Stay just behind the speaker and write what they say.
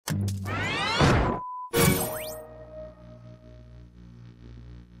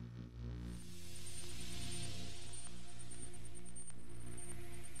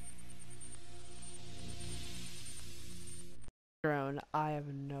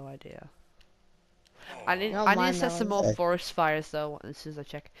have no idea. I need Not I need my to set some more melons. forest fires though. As soon as I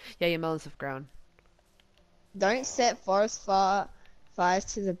check. Yeah, your melons have grown. Don't set fires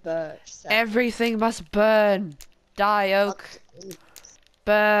to the birch. Everything must burn. Die, oak. Don't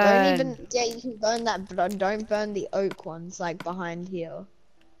Burn. even. Yeah, you can burn that, but don't burn the oak ones like behind here.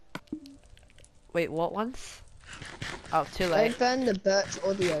 Wait, what ones? Oh, too late. Don't burn the birch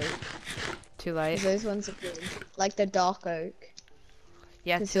or the oak. Too late. 'Cause those ones are good. Like the dark oak.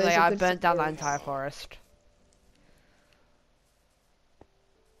 Yeah, 'Cause too those late. are I good for burnt down the birds. entire forest.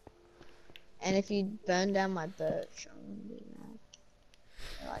 And if you burn down my birch, I'm gonna be mad.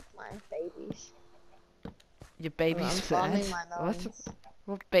 They're like my babies. Your I'm baby's farming fat. my What? melons.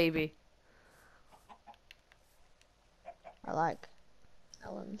 What baby? I like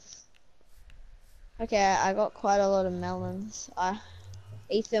melons. Okay, I got quite a lot of melons.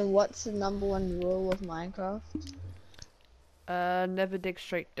 Ethan, what's the #1 rule of Minecraft? Never dig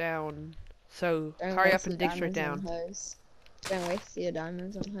straight down. So Don't hurry up waste and your dig straight diamonds down. on hoes. Don't waste your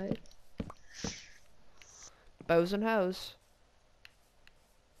diamonds on hoes. Bows and hoes.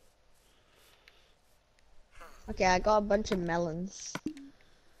 Okay, I got a bunch of melons.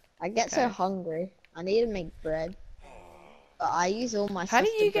 I get so Okay. hungry. I need to make bread. But I use all my How do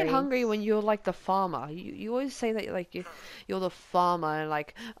stuff to you get breed. hungry when you're like the farmer? You always say that like you're the farmer and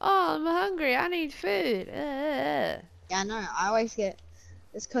like, oh, I'm hungry, I need food. Yeah, I know. I always get.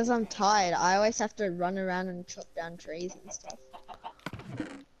 It's because I'm tired. I always have to run around and chop down trees and stuff.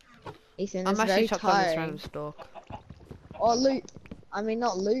 Ethan, I'm it's actually very chopped down this tiring. random stalk. Oh, loot. I mean,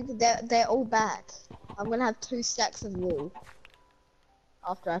 not loot. They're all back. I'm gonna have 2 stacks of wool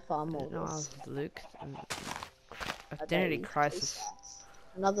after I farm all No, I was this. Luke. I Identity don't use 2 crisis. stacks.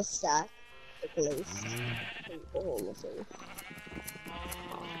 Another stack, at least. All of it.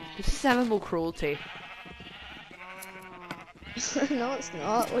 This is animal cruelty. No, it's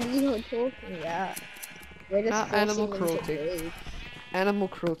not. What are you talking about? We're just Not animal forcing them to cruelty. breed. Animal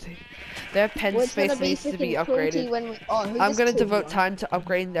cruelty. Their pen Well, it's gonna space be needs to be freaking cruelty upgraded. when we. Oh, who I'm just gonna killed devote one? time to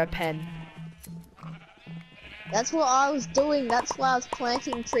upgrading their pen. That's what I was doing. That's why I was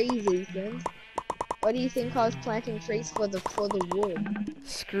planting trees, Ethan. What do you think I was planting trees for the wood?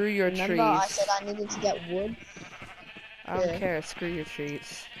 Screw your Remember I trees. said I needed to get wood? I don't Yeah. care. Screw your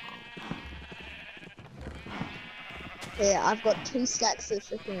trees. Yeah, I've got 2 stacks of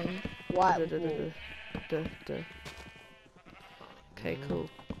freaking white wool. Okay, cool.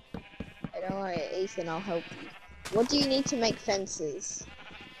 Hey, don't worry, Ethan, I'll help you. What do you need to make fences?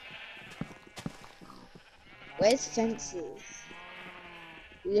 Where's fences?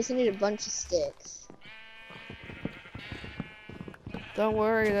 You just need a bunch of sticks. Don't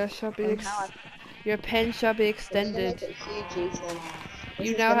worry, that shall be your pen shall be We're extended. gonna make it huge, Ethan. This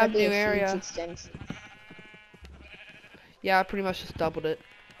You is now gonna have be new a area. huge extension. Yeah, I pretty much just doubled it.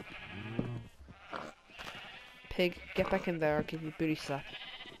 Pig, get back in there, I'll give you a booty slap.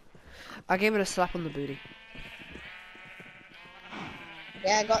 I gave it a slap on the booty.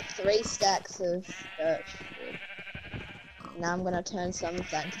 Yeah, I got 3 stacks of birch wood. Now I'm gonna turn some of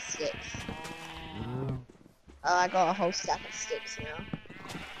that into sticks. Oh, I got a whole stack of sticks now.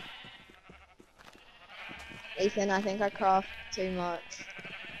 Ethan, I think I craft too much.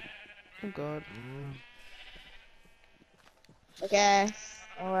 Oh god. Okay,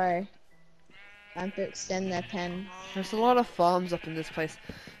 don't worry. Time to extend their pen. There's a lot of farms up in this place.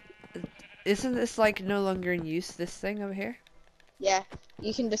 Isn't this like no longer in use, this thing over here? Yeah,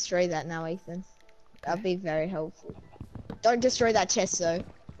 you can destroy that now, Ethan. That'll be very helpful. Don't destroy that chest though.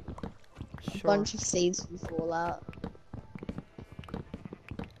 A Sure. bunch of seeds will fall out.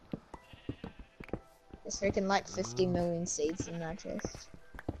 There's freaking like 50 million seeds in that chest.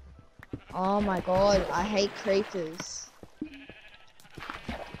 Oh my god, I hate creepers.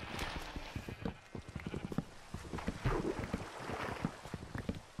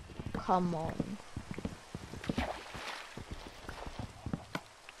 Come on.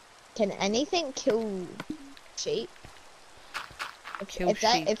 Can anything kill sheep? If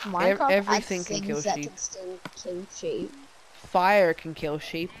Minecraft Everything adds can things kill that sheep. can still kill sheep. Fire can kill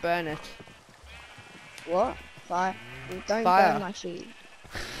sheep, burn it. What? Fire? Don't Fire. burn my sheep.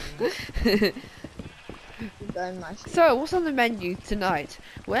 Burn my sheep. So, what's on the menu tonight?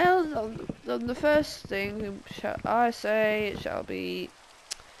 Well, on the first thing, shall I say, it shall be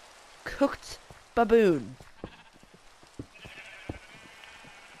cooked baboon.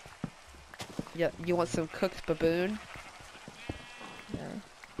 Yeah, you want some cooked baboon? No.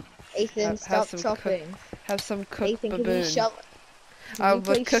 Ethan, stop chopping. Have some cooked Ethan, baboon. can you shove? I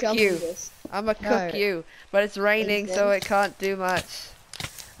will cook you. This? I'ma cook you, but it's raining, Ethan. so it can't do much.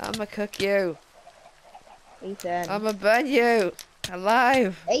 I'ma cook you. Ethan. I'ma burn you.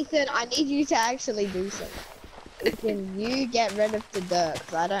 Alive! Ethan, I need you to actually do something. Ethan, you get rid of the dirt,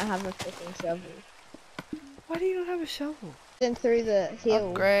 because I don't have a freaking shovel. Why do you not have a shovel? Then through the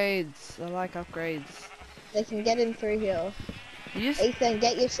hill. Upgrades. I like upgrades. They can get in through here. You just, Ethan,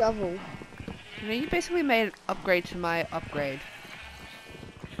 get your shovel. you know, you basically made an upgrade to my upgrade.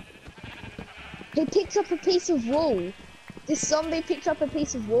 He picks up a piece of wool. This zombie picked up a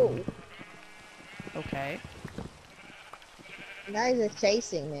piece of wool. Okay. Now they're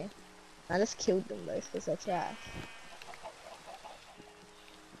chasing me. I just killed them both because they're trash.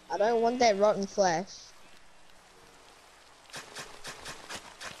 I don't want that rotten flesh.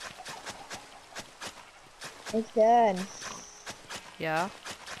 Ethan, Yeah.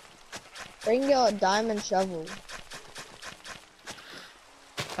 bring your diamond shovel.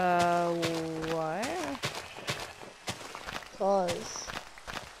 Why? Cause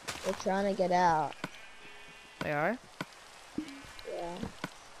they're trying to get out. They are? Yeah.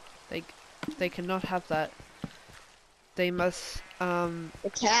 They cannot have that. They must, The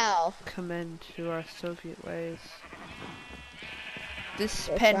cow. come into our Soviet ways. This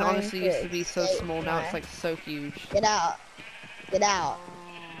They're pen trying honestly to used to be so escape small, now it's my- like so huge. Get out. Get out.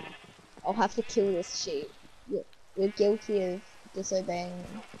 I'll have to kill this sheep. You're guilty of disobeying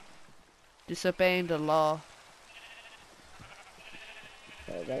me. Disobeying the law.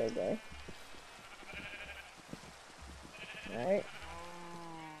 Okay, there we go. Right.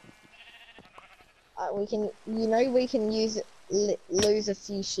 We can, we can lose a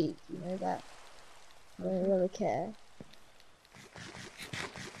few sheep. You know that. I don't really care.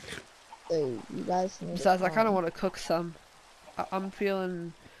 So you guys need. Besides, I kind of want to cook some. I'm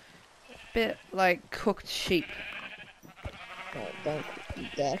feeling a bit like cooked sheep. No, don't you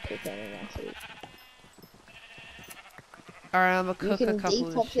dare cook any of my sheep. Alright, I'm gonna You cook a can couple of sheep.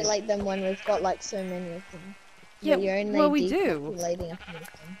 depopulate them when we've got like so many of them. Yeah, But you're only well, we do. depopulating a few of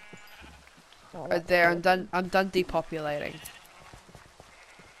them. Oh, Right that's there, I'm awesome. done. I'm done depopulating.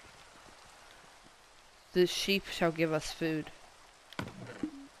 The sheep shall give us food.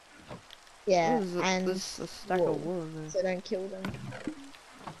 Yeah, Ooh, and there's a stack wool, of wool in there. so don't kill them.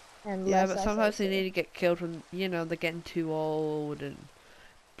 And Yeah, less but I sometimes say they so. need to get killed when, you know, they're getting too old and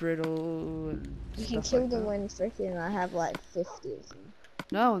brittle and You can stuff kill like them that. when freaking I have like 50 of them.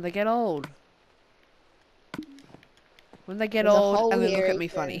 No, when they get old. When they get There's a old hole and they look here, at me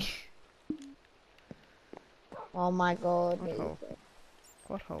Ethan. funny. Oh my god, What hole? Ethan.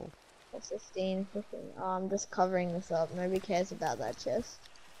 What hole? That's 15 freaking. Oh, I'm just covering this up. Nobody cares about that chest.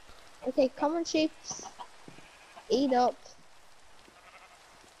 Okay, come on, sheeps. Eat up.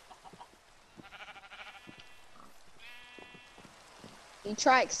 You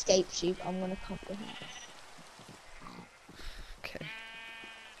try escape, sheep. I'm gonna cut the house. Okay.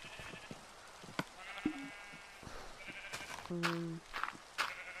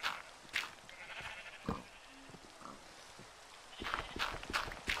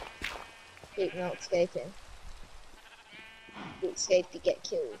 Sheep not escaping. If you escape, you get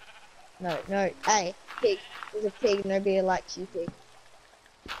killed. No, no. Hey, pig. There's a pig. Nobody likes you, pig.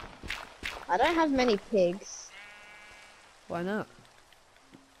 I don't have many pigs. Why not?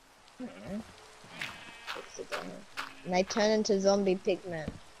 I don't know. Pigs are dumb. And they turn into zombie pigmen.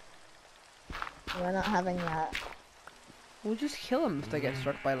 We're not having that. We'll just kill them if they get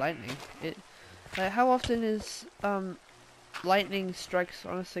struck by lightning. Like, how often is lightning strikes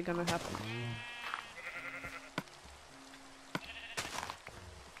honestly gonna happen?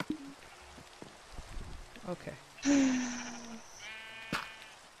 Okay. This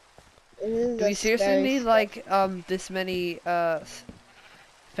is Do we a seriously very need like this many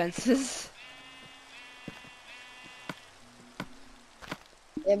fences?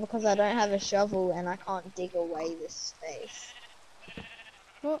 Yeah, because I don't have a shovel and I can't dig away this space.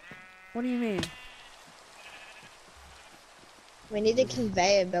 What? What do you mean? We need a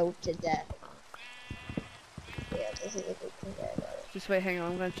conveyor belt to death. Yeah, this is a good conveyor belt. Just wait, hang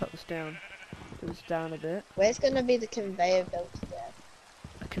on. I'm gonna chop this down. Put this down a bit. Where's gonna be the conveyor belt to death?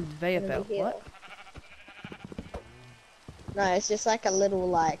 A conveyor Gonna belt. be here. What? No, it's just like a little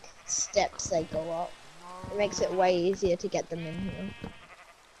like steps they go up. It makes it way easier to get them in here.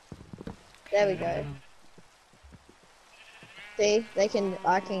 There we go. See,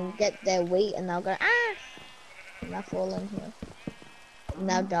 I can get their wheat and they'll go ah, and they'll fall in here. And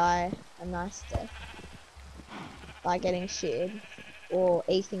they'll die a nice death by getting sheared, or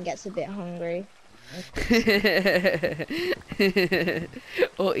Ethan gets a bit hungry.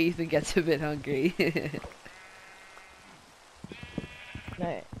 Or Ethan gets a bit hungry.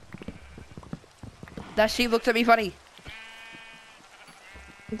 No, That sheep looked at me funny.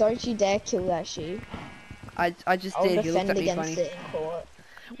 don't you dare kill that sheep. I just I'll did. He looked defend at me against funny. it in court.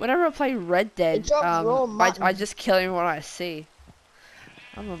 Whenever I play Red It Dead, drops raw I mutton. just kill everyone I see.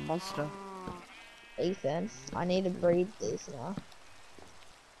 I'm a monster. Ethan, I need to breed these now.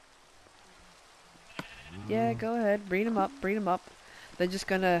 Yeah, go ahead. Breed them up. Breed them up. They're just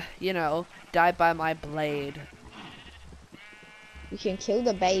gonna, you know, die by my blade. You can kill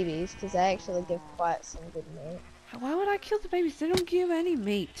the babies because they actually give quite some good meat. Why would I kill the babies? They don't give any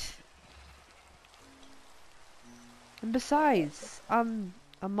meat. And besides, I'm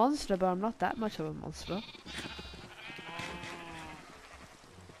a monster, but I'm not that much of a monster.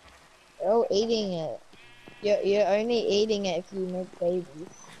 They're all eating it. You're only eating it if you make babies.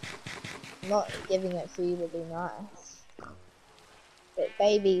 I'm not giving it for you to be nice. But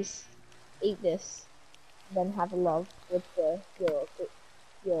babies, eat this, then have a love with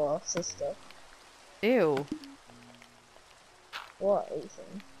your sister. Ew. What,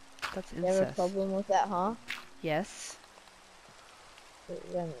 Ethan? That's You have a incest. problem with that, huh? Yes.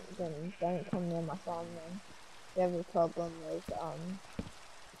 Then don't come near my farm then. You have a problem with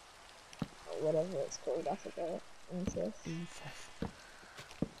whatever it's called, I forget. Incest. Incest.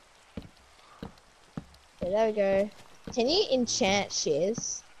 So there we go. Can you enchant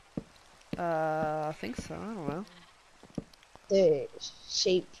shears? I think so. I don't know. Do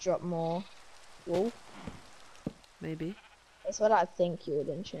sheep drop more wool? Maybe. That's what I think you would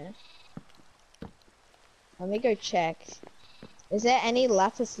enchant. Let me go check. Is there any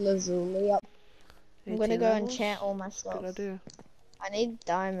lapis lazuli up? I'm gonna 18 go levels? enchant all my stuff. Good idea. I need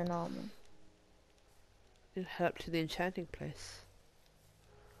diamond armor. You head up to the enchanting place.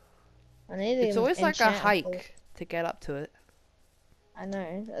 I need It's to always like a enchant hike to get up to it. I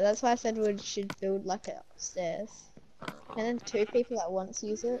know. That's why I said we should build like a stairs. And then 2 people at once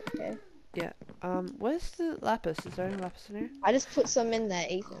use it. Okay. Yeah. Where's the lapis? Is there any lapis in here? I just put some in there,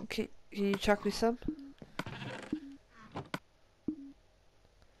 Ethan. Can you chuck me some?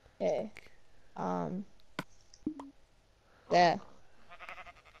 Okay. There.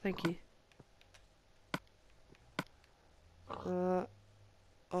 Thank you.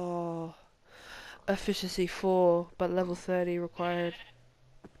 Oh. Efficiency 4, but level 30 required.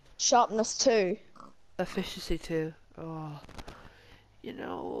 Sharpness 2. Efficiency 2. Oh. You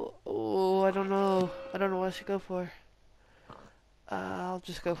know, oh, I don't know. I don't know what I should go for. I'll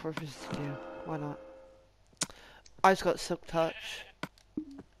just go for efficiency 2. Why not? I just got silk touch.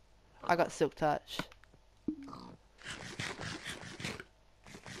 I got silk touch.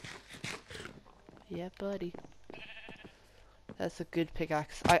 Yeah, buddy. That's a good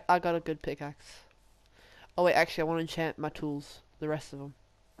pickaxe. I got a good pickaxe. Oh wait, actually I want to enchant my tools. The rest of them.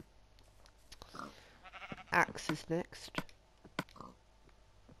 Axe is next.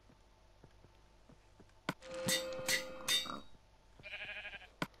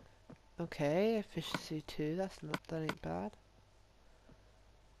 Okay, efficiency 2. That ain't bad.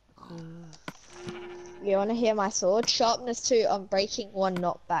 You wanna hear my sword? Sharpness 2, I'm breaking 1,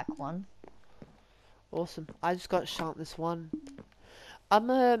 knockback 1. Awesome. I just got sharpness 1. I'm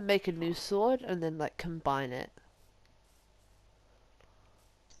gonna make a new sword and then like combine it.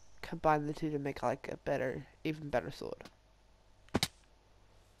 Combine the two to make like a better, even better sword.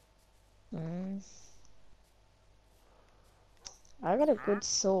 I got a good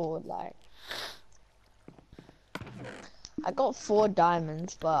sword, like. I got 4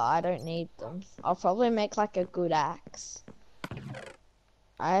 diamonds, but I don't need them. I'll probably make like a good axe.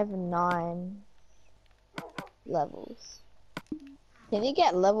 I have 9 levels. Can you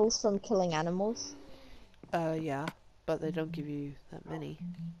get levels from killing animals? Yeah, but they don't give you that many.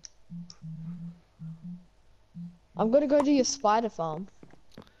 I'm gonna go to your spider farm.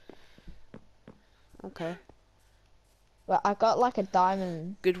 Okay. But I got like a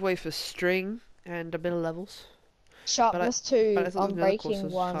diamond. Good way for string and a bit of levels. Sharpness but I 2, thought the I'm other course breaking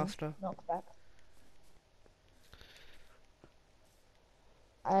was 1, faster. knockback.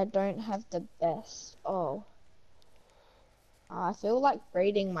 I don't have the best. Oh. I feel like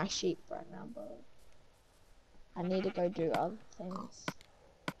breeding my sheep right now, but I need to go do other things.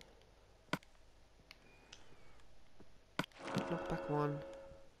 Knockback 1.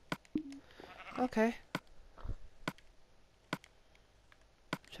 Okay.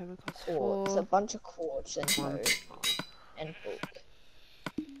 Travel cost Quartz, a 4. bunch of quartz and 1. wood and book.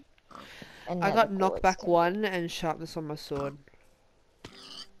 And I got nether quartz knockback too. 1 and sharpness on my sword.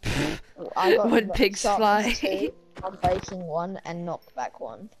 I got When pigs sharpness fly. 2, I'm breaking 1 and knockback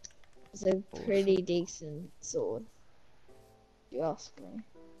 1. It's a pretty decent sword. If you ask me.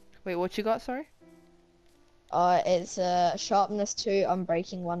 Wait, what you got, sorry? It's sharpness 2, I'm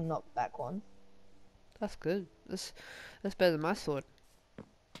breaking 1, knockback 1. That's good. That's better than my sword.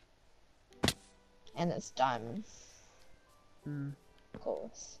 And it's diamond, Mm. of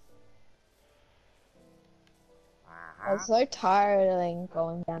course. I was so tired of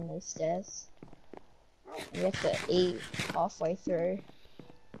going down these stairs. You have to eat halfway through.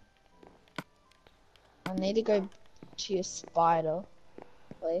 I need to go to your spider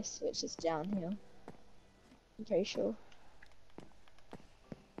place, which is down here. I'm pretty sure.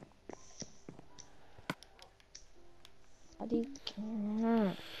 How do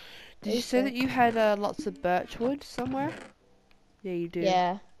you... Did you say that you had lots of birch wood somewhere? Yeah, you do.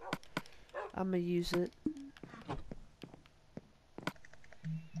 Yeah. I'm gonna use it.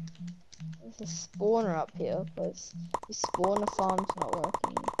 There's a spawner up here, because the spawner farm's not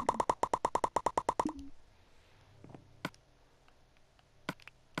working.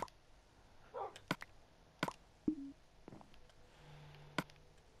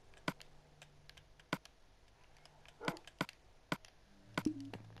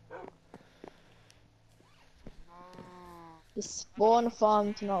 The spawner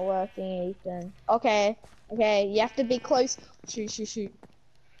farm's not working, Ethan. Okay, okay, you have to be close. Shoot, shoot, shoot.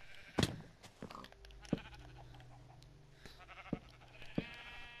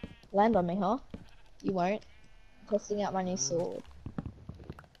 Land on me, huh? You won't. Testing out my new sword.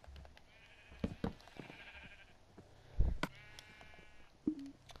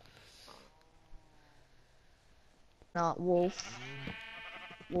 Nah, wolf.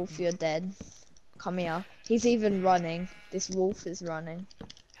 Wolf, you're dead. Come here. He's even running. This wolf is running.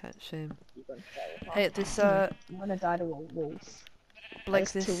 Shame. You're gonna die, huh? Hey, this I'm gonna die to a wolf. I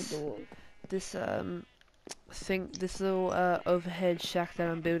like just killed the this wolf. this this little overhead shack that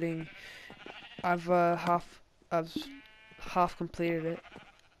I'm building. I've I've half completed it.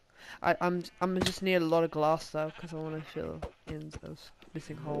 I'm just need a lot of glass though, because I want to fill in those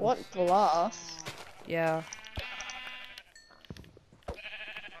missing holes. What glass? Yeah.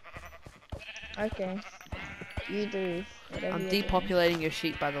 Okay. You do whatever I'm you're doing. depopulating your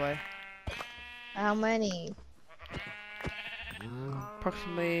sheep, by the way. How many?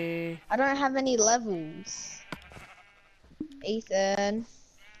 Approximately. I don't have any levels. Ethan,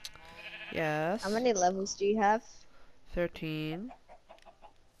 Yes. how many levels do you have? 13.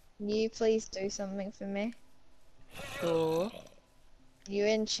 Can you please do something for me? Sure. You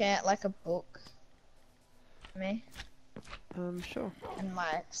enchant like a book for me Sure. and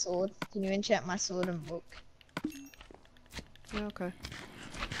my sword. Can you enchant my sword and book? Yeah, okay.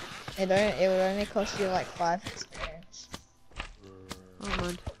 It would only cost you like 5 experience. Oh,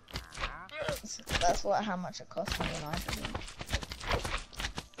 mind. That's how much it cost me when I did it.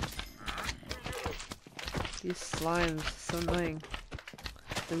 These slimes, so annoying.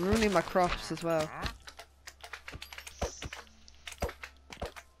 They're ruining my crops as well.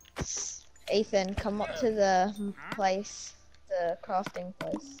 Ethan, come up to the place, the crafting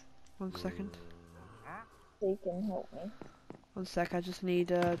place, 1 second. so you can help me. 1 sec, I just need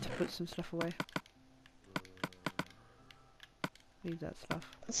to put some stuff away. Need that stuff.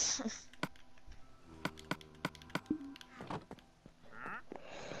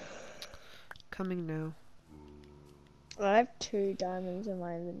 Coming now. I have 2 diamonds in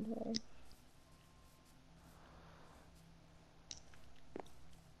my inventory.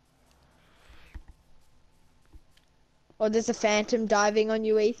 Oh, there's a phantom diving on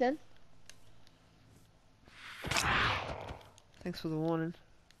you, Ethan. Thanks for the warning.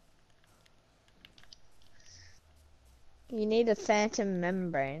 You need a phantom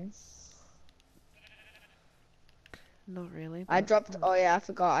membrane. Not really. I But... dropped, oh yeah, I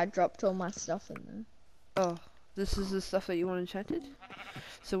forgot, I dropped all my stuff in there. Oh, this is the stuff that you want enchanted?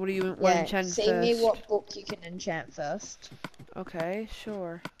 So what do you want Yeah, enchanted see first? me what book you can enchant first. Okay,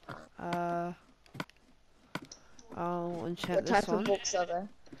 sure. I'll enchant What this type one. of books are there?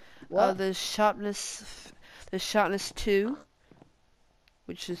 What? There's sharpness 2,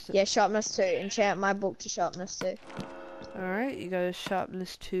 which is Yeah, sharpness 2. Enchant my book to sharpness 2. alright. You got a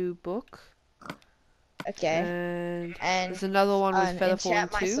sharpness 2 book, Okay. and And there's another one with feather falling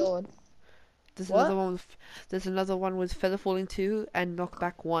enchant my 2. sword. There's What? another one. There's another one with feather falling 2 and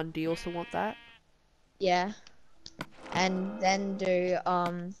knockback 1. Do you also want that? Yeah. And then do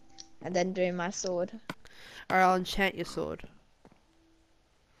my sword. Alright, I'll enchant your sword,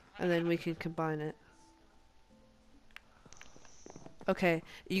 and then we can combine it. Okay,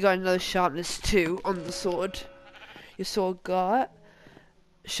 you got another sharpness 2 on the sword. Your sword got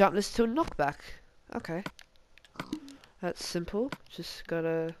sharpness 2 and knockback. Okay. That's simple. Just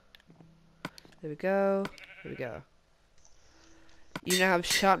gotta... There we go. There we go. You now have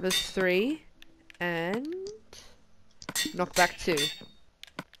sharpness 3 and knockback 2.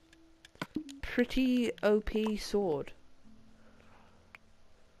 Pretty OP sword.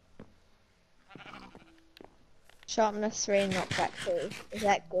 Sharpness 3, knockback 2. Is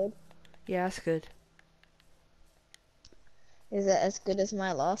that good? Yeah, that's good. Is it as good as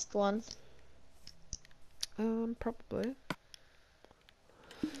my last one? Probably.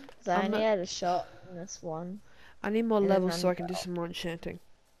 Because I I'm only not. had a sharpness 1. I need more And then levels so I can do some more enchanting.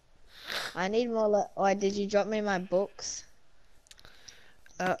 I need more oh, did you drop me my books?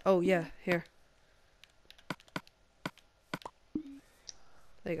 Oh yeah, here.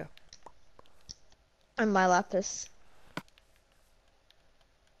 There you go. And my lapis.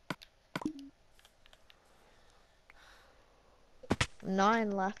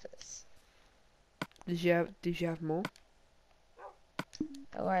 9 lapis. Did you have more?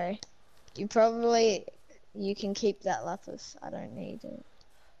 Don't worry. You can keep that lapis. I don't need it.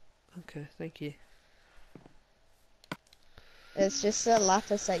 Okay, thank you. It's just the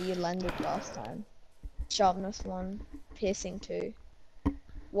lapis that you lended last time. Sharpness 1, piercing 2.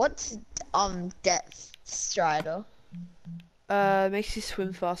 What's depth strider? Makes you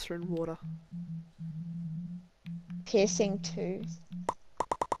swim faster in water. Piercing 2.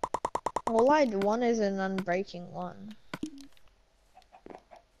 All I want is an unbreaking 1.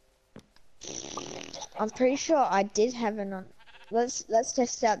 I'm pretty sure I did have an un. Let's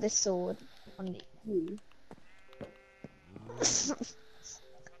test out this sword on you.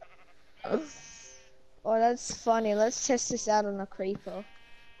 Oh, that's funny. Let's test this out on a creeper.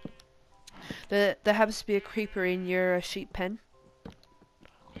 There happens to be a creeper in your sheep pen.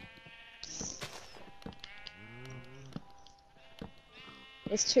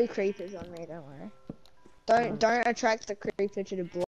 There's 2 creepers on me. Don't worry. Don't attract the creeper to the block.